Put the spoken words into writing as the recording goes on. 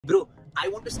Bro, I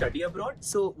want to study abroad,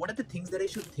 so what are the things that I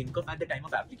should think of at the time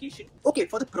of application? Okay,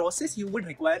 for the process, you would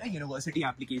require a university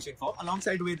application form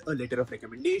alongside with a letter of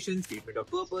recommendation, statement of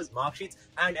purpose, mark sheets,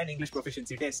 and an English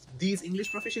proficiency test. These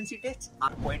English proficiency tests are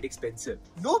quite expensive.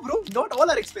 No bro, not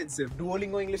all are expensive.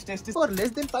 Duolingo English test is for less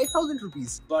than 5,000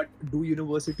 rupees. But do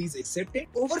universities accept it?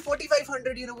 Over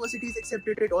 4,500 universities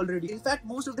accepted it already. In fact,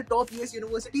 most of the top US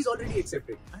universities already accept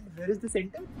it. And where is the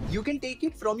center? You can take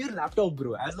it from your laptop,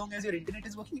 bro. As long as your internet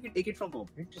is working, you can take it from home.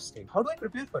 Interesting. How do I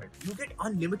prepare for it? You get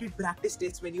unlimited practice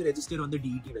tests when you register on the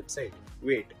DET website.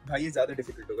 Wait, bhai, ye zyada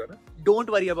difficult hoga na? Don't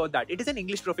worry about that. It is an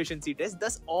English proficiency test.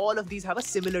 Thus, all of these have a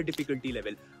similar difficulty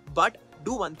level. But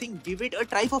do one thing, give it a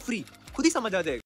try for free. खुद ही समझ आ जाएगा.